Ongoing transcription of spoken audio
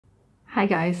Hi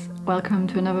guys, welcome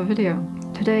to another video.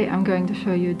 Today I'm going to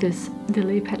show you this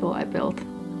delay pedal I built.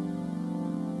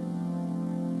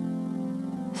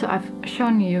 So I've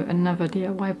shown you another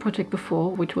DIY project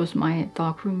before, which was my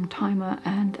darkroom timer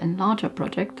and enlarger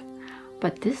project,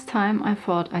 but this time I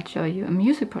thought I'd show you a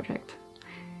music project.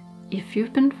 If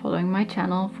you've been following my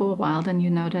channel for a while, then you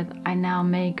know that I now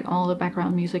make all the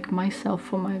background music myself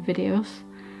for my videos.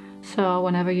 So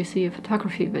whenever you see a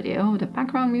photography video, the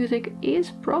background music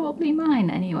is probably mine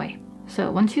anyway.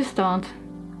 So once you start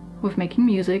with making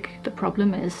music, the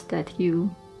problem is that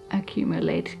you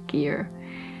accumulate gear.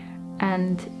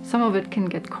 And some of it can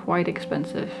get quite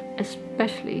expensive,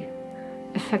 especially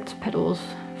effects pedals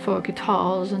for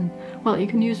guitars, and well, you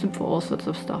can use them for all sorts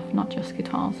of stuff, not just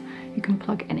guitars. You can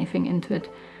plug anything into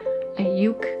it. A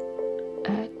uke,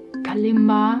 a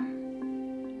kalimba,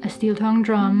 a steel tongue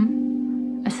drum,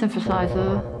 a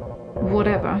synthesizer,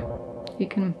 whatever. You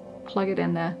can plug it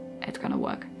in there, it's gonna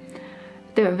work.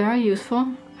 They're very useful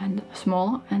and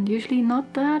small and usually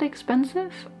not that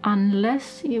expensive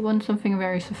unless you want something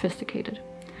very sophisticated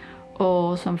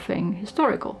or something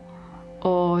historical,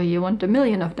 or you want a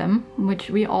million of them,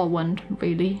 which we all want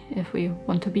really, if we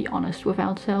want to be honest with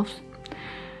ourselves.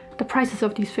 The prices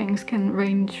of these things can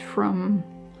range from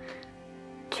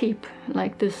cheap,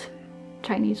 like this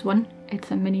Chinese one. It's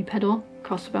a mini pedal,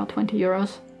 costs about 20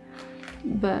 euros,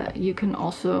 but you can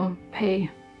also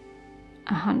pay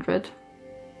 100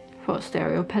 for a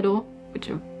stereo pedal,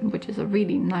 which is a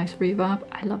really nice reverb.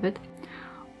 I love it.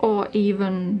 Or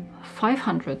even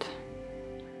 500,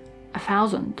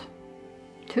 1,000,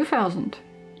 2,000.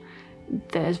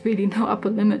 There's really no upper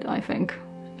limit, I think.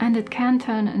 And it can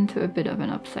turn into a bit of an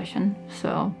obsession,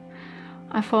 so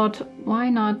I thought, why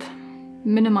not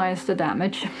minimize the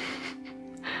damage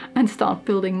and start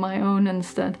building my own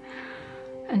instead.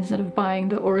 Instead of buying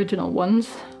the original ones,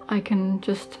 I can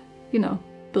just, you know,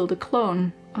 build a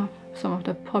clone of some of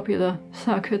the popular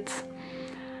circuits.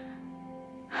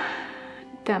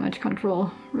 Damage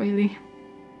control, really.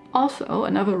 Also,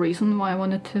 another reason why I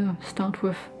wanted to start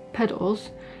with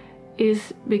pedals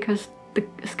is because the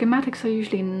schematics are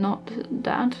usually not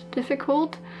that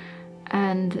difficult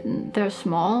and they're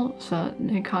small, so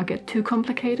they can't get too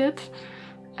complicated.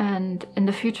 And in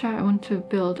the future I want to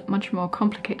build much more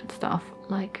complicated stuff,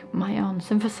 like my own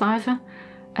synthesizer,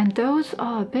 and those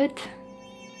are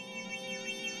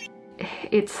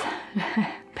it's a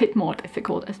bit more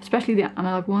difficult, especially the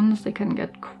analog ones. They can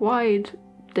get quite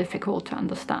difficult to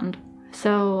understand.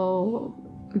 So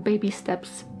baby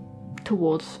steps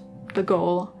towards the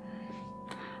goal.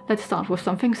 Let's start with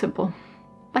something simple.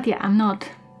 But yeah, I'm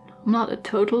not a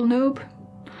total noob.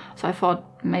 So I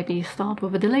thought maybe start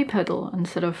with a delay pedal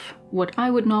instead of what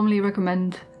I would normally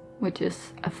recommend, which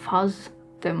is a fuzz.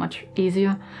 They're much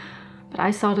easier. But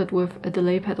I started with a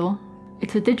delay pedal.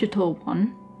 It's a digital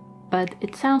one, but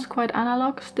it sounds quite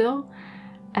analog still.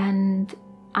 And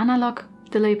analog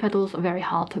delay pedals are very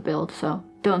hard to build, so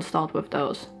don't start with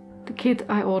those. The kit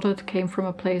I ordered came from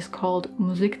a place called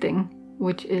Musikding,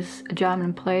 which is a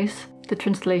German place. The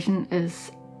translation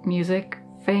is music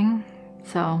thing,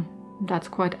 so that's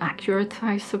quite accurate,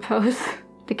 I suppose.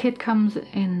 The kit comes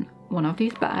in one of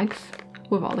these bags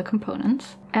with all the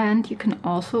components, and you can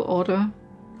also order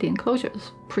the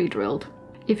enclosures pre-drilled.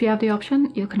 If you have the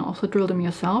option, you can also drill them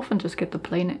yourself and just get the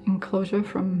plain enclosure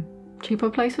from cheaper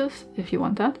places if you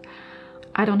want that.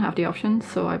 I don't have the option,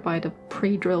 so I buy the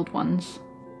pre-drilled ones.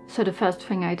 So the first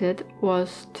thing I did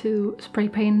was to spray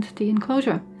paint the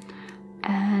enclosure.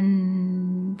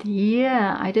 And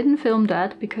yeah, I didn't film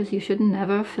that because you should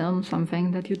never film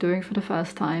something that you're doing for the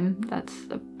first time. That's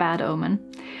a bad omen.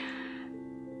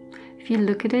 If you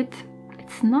look at it,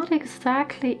 it's not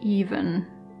exactly even.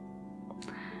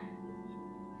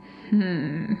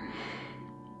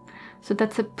 So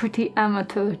that's a pretty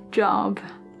amateur job,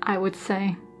 I would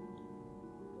say.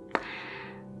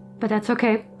 But that's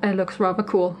okay, it looks rather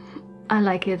cool. I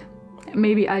like it.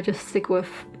 Maybe I just stick with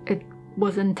it.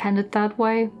 Was intended that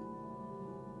way.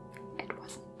 It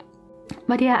wasn't.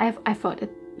 But yeah, I thought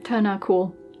it turned out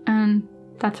cool, and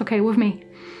that's okay with me.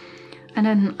 And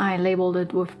then I labeled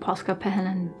it with Posca pen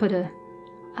and put a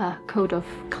coat of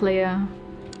clear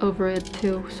over it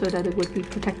too, so that it would be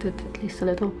protected at least a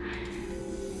little.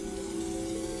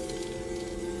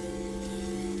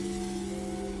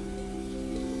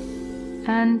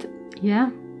 And yeah,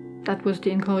 that was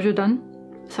the enclosure done.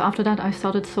 So after that I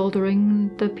started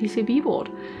soldering the PCB board.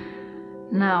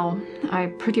 Now, I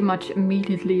pretty much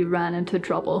immediately ran into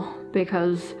trouble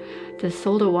because the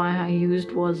solder wire I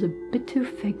used was a bit too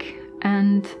thick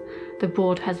and the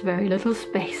board has very little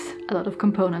space, a lot of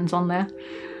components on there.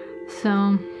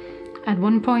 So At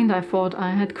one point I thought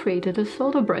I had created a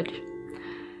solder bridge,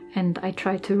 and I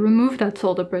tried to remove that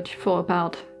solder bridge for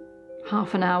about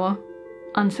half an hour,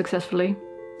 unsuccessfully.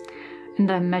 And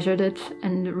I measured it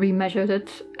and remeasured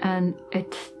it, and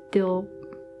it still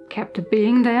kept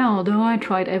being there, although I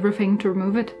tried everything to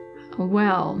remove it.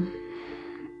 Well,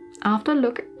 after a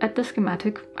look at the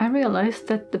schematic, I realized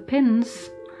that the pins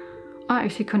are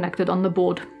actually connected on the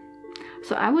board.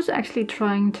 So I was actually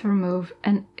trying to remove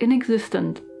an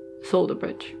inexistent solder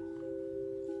bridge.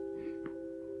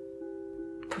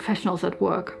 Professionals at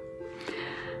work.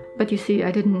 But you see,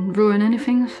 I didn't ruin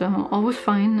anything, so all was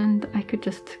fine, and I could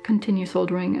just continue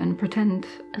soldering and pretend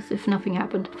as if nothing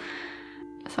happened.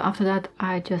 So after that,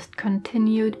 I just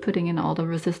continued putting in all the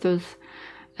resistors,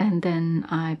 and then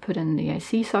I put in the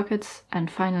IC sockets, and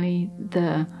finally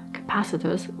the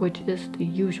capacitors, which is the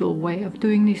usual way of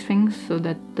doing these things, so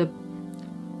that the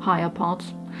higher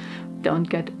parts don't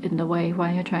get in the way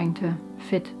while you're trying to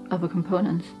fit other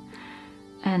components.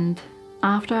 And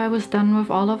after I was done with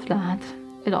all of that,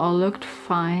 it all looked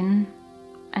fine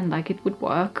and like it would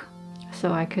work,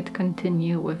 so I could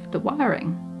continue with the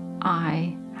wiring.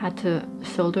 I had to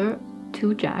solder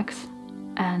 2 jacks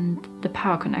and the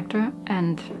power connector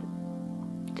and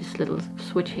this little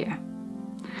switch here.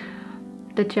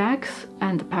 The jacks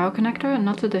and the power connector are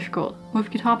not so difficult. With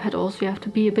guitar pedals you have to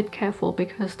be a bit careful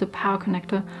because the power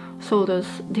connector solders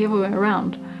the other way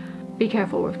around. Be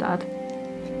careful with that.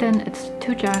 Then it's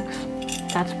 2 jacks,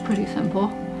 that's pretty simple.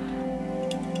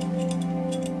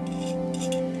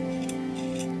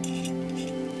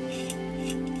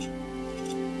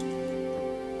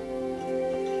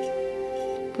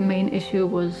 The main issue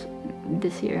was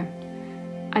this here.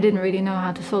 I didn't really know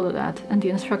how to solder that, and the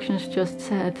instructions just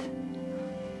said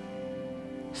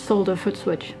solder foot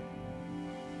switch.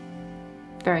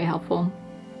 Very helpful.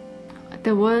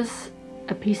 There was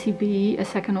a PCB, a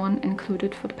second one,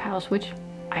 included for the power switch.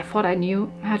 I thought I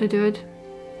knew how to do it,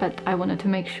 but I wanted to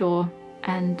make sure,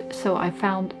 and so I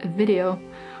found a video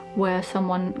where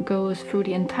someone goes through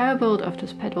the entire build of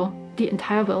this pedal, the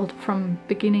entire build from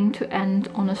beginning to end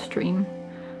on a stream.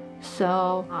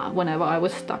 So whenever I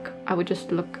was stuck, I would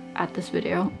just look at this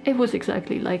video. It was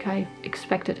exactly like I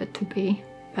expected it to be,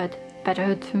 but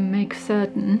better to make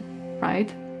certain,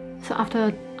 right? So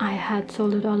after I had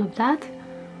soldered all of that,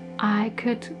 I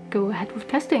could go ahead with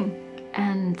testing.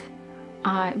 And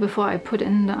before I put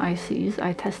in the ICs,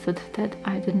 I tested that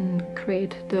I didn't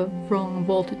create the wrong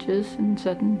voltages in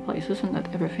certain places and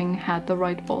that everything had the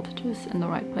right voltages in the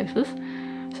right places,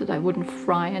 so that I wouldn't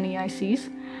fry any ICs.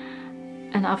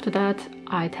 And after that,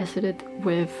 I tested it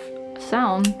with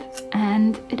sound,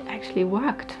 and it actually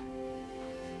worked.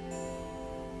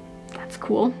 That's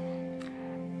cool.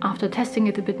 After testing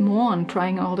it a bit more and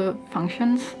trying all the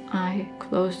functions, I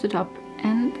closed it up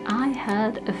and I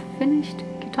had a finished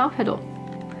guitar pedal.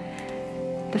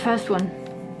 The first one.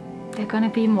 There are gonna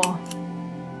be more.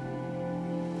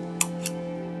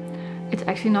 It's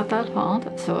actually not that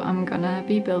hard, so I'm gonna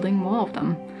be building more of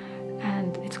them,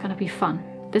 and it's gonna be fun.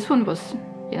 This one was,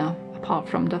 you know, apart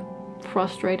from the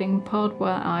frustrating part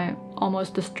where I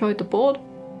almost destroyed the board,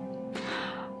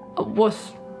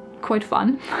 was quite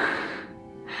fun.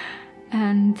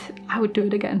 And I would do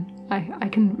it again. I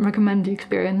can recommend the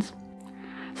experience.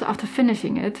 So after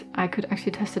finishing it, I could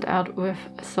actually test it out with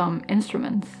some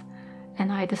instruments.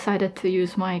 And I decided to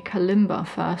use my kalimba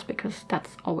first because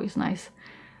that's always nice.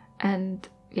 And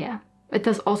yeah, it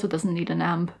also doesn't need an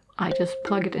amp. I just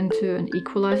plug it into an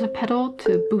equalizer pedal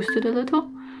to boost it a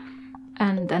little,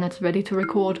 and then it's ready to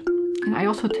record. And I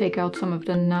also take out some of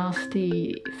the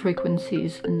nasty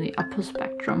frequencies in the upper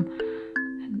spectrum,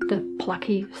 the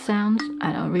plucky sounds.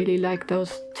 I don't really like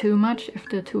those too much if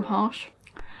they're too harsh.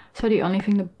 So the only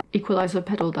thing the equalizer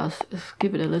pedal does is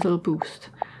give it a little boost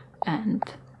and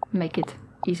make it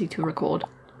easy to record.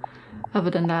 Other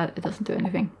than that, it doesn't do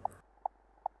anything.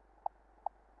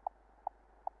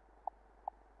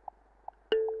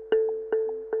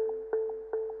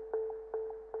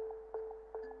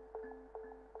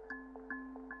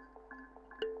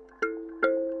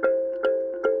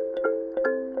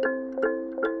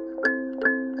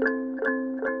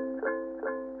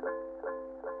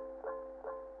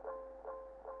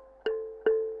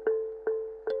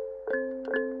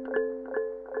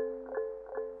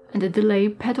 And the delay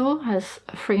pedal has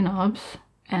 3 knobs,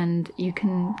 and you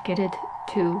can get it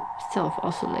to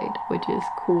self-oscillate, which is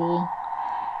cool.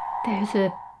 There's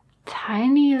a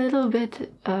tiny little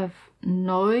bit of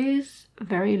noise,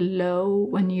 very low,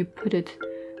 when you put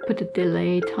the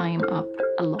delay time up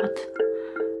a lot.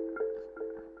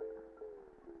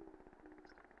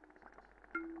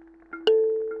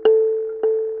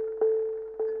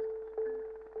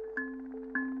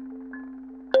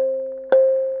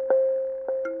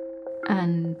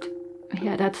 and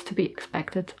yeah, that's to be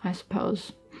expected, I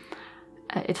suppose.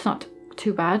 It's not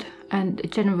too bad, and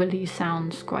it generally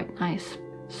sounds quite nice.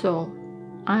 So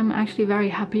I'm actually very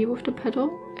happy with the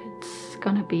pedal. It's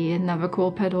gonna be another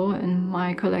cool pedal in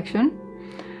my collection,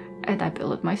 and I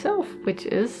built it myself, which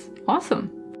is awesome.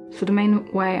 So the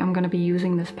main way I'm gonna be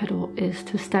using this pedal is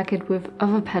to stack it with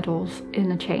other pedals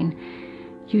in a chain.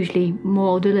 Usually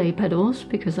more delay pedals,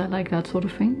 because I like that sort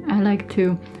of thing. I like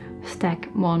to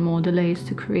stack more and more delays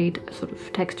to create sort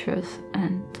of textures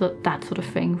and that sort of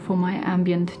thing for my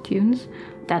ambient tunes.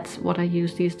 That's what I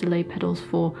use these delay pedals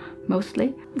for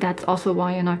mostly. That's also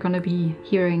why you're not going to be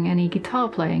hearing any guitar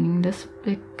playing in this,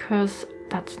 because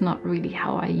that's not really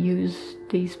how I use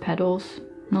these pedals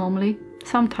normally.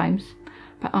 Sometimes,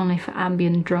 but only for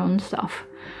ambient drone stuff.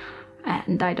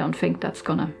 And I don't think that's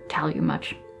gonna tell you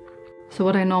much. So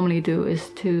what I normally do is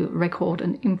to record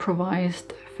an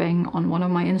improvised thing on one of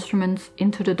my instruments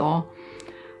into the DAW,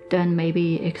 then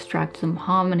maybe extract some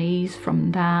harmonies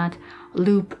from that,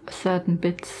 loop certain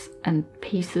bits and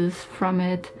pieces from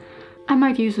it. I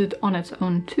might use it on its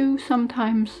own too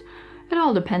sometimes. It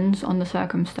all depends on the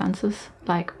circumstances,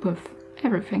 like with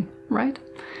everything, right?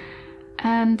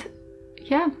 And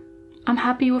yeah, I'm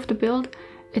happy with the build.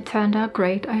 It turned out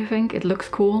great, I think. It looks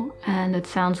cool and it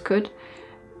sounds good.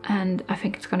 And I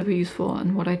think it's going to be useful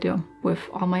in what I do with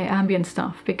all my ambient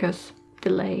stuff, because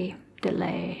delay,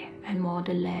 delay, and more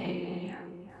delay.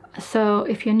 So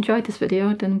if you enjoyed this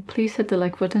video, then please hit the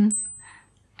like button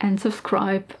and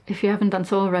subscribe if you haven't done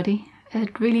so already.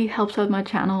 It really helps out my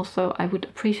channel, so I would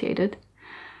appreciate it.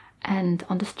 And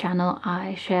on this channel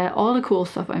I share all the cool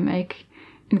stuff I make,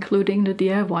 including the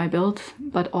DIY builds,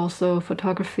 but also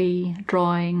photography,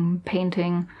 drawing,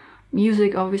 painting,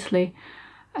 music obviously,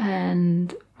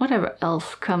 and whatever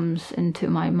else comes into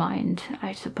my mind,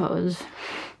 I suppose.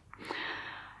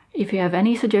 If you have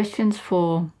any suggestions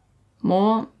for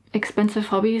more expensive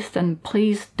hobbies, then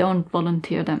please don't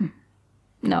volunteer them.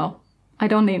 No, I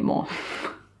don't need more.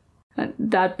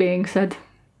 That being said,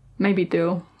 maybe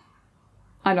do.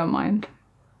 I don't mind.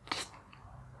 Just,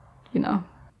 you know.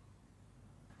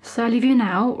 So I leave you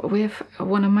now with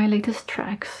one of my latest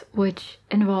tracks, which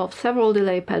involves several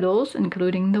delay pedals,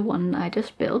 including the one I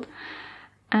just built.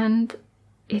 And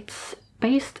it's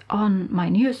based on my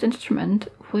newest instrument,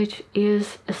 which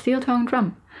is a steel-tongue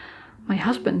drum. My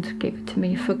husband gave it to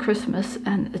me for Christmas,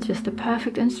 and it's just a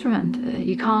perfect instrument.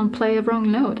 You can't play a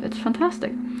wrong note. It's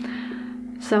fantastic.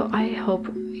 So I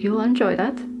hope you'll enjoy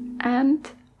that, and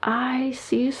I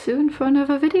see you soon for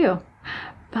another video.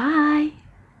 Bye!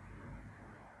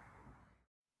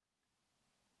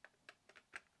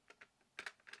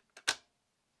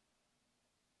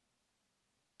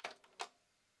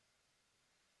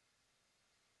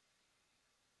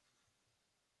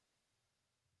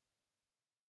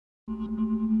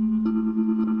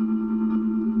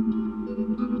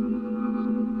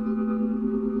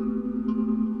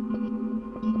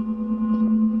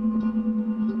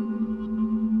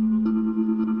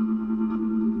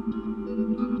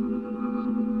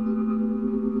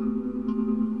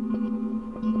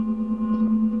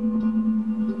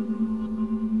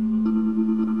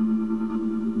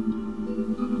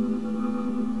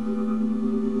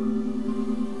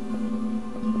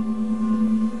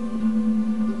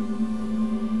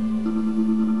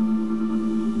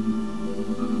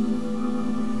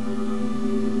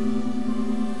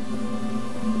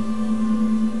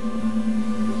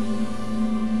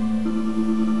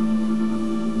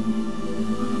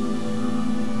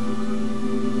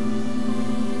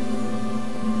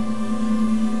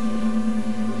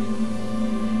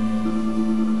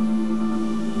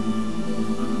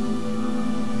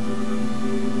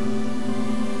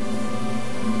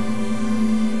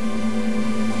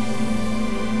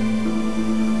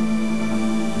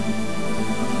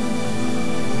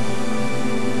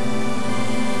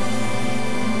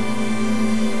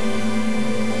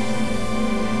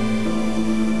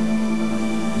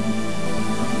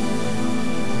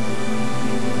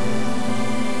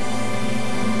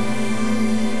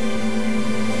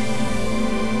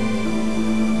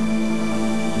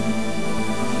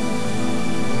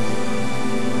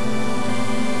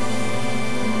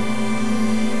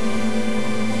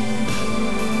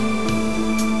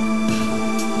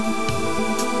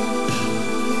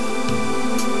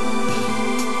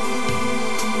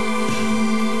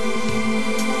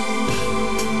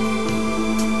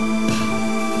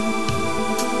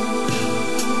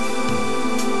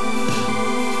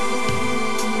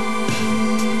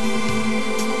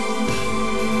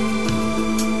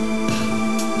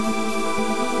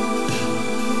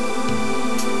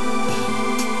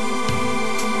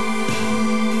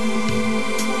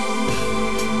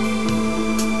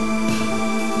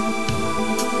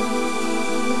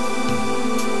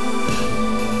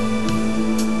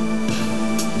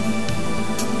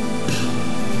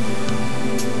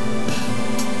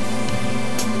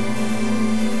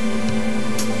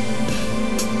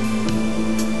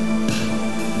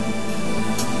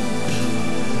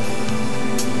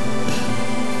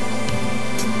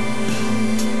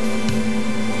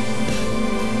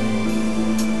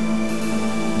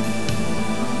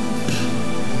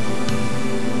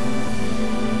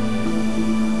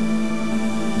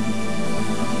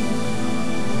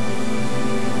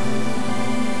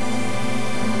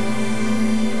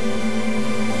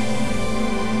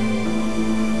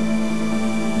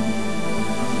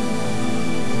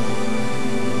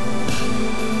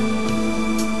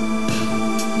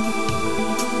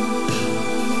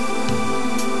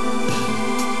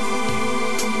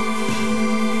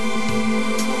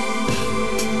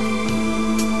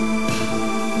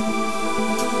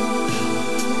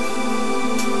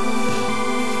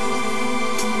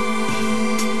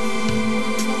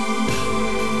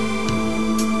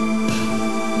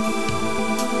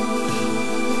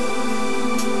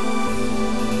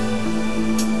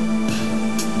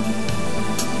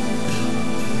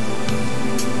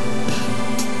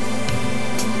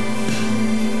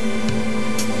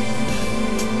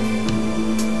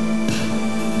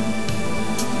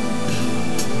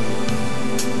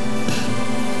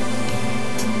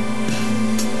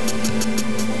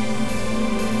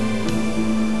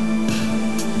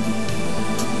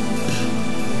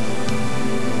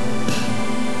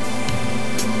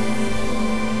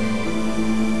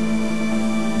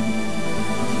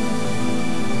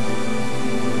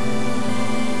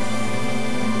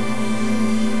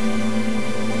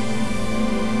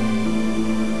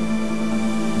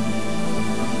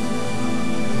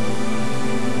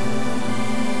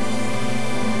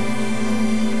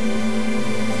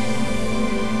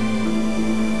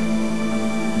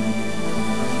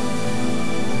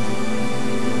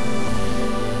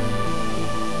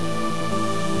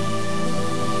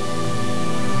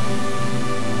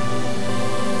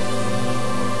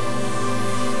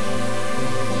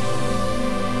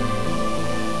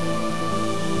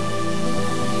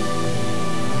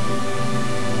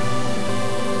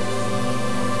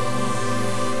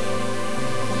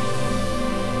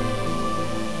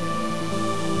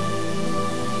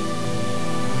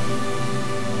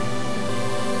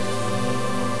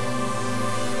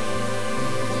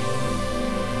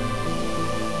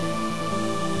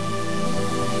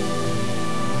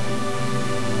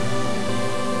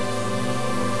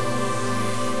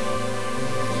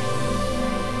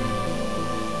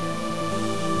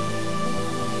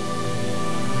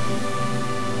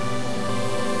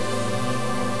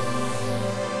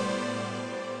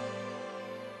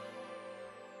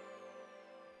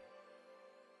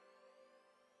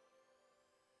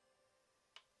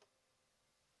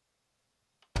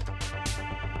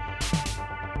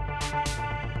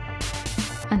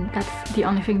 And that's the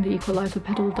only thing the equalizer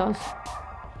pedal does.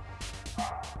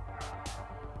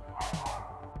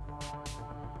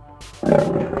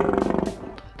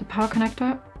 The power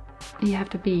connector, you have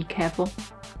to be careful.